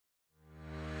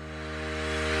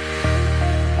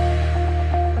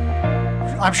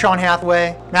I'm Sean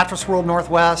Hathaway, Mattress World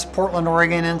Northwest, Portland,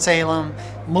 Oregon, and Salem.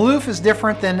 Malouf is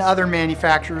different than other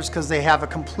manufacturers because they have a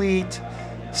complete,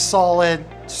 solid,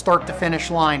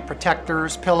 start-to-finish line.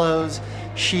 Protectors, pillows,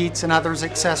 sheets, and others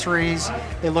accessories.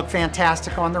 They look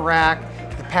fantastic on the rack.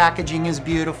 The packaging is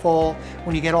beautiful.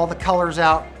 When you get all the colors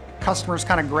out, customers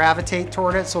kind of gravitate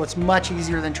toward it, so it's much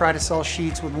easier than try to sell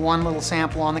sheets with one little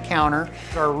sample on the counter.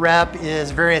 Our rep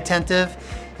is very attentive.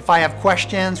 If I have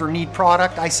questions or need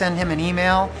product, I send him an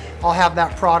email. I'll have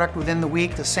that product within the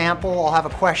week to sample. I'll have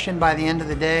a question by the end of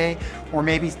the day, or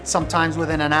maybe sometimes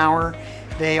within an hour.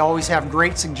 They always have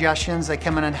great suggestions. They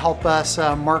come in and help us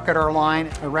market our line.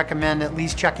 I recommend at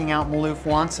least checking out Malouf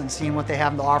once and seeing what they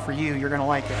have to offer you. You're gonna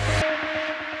like it.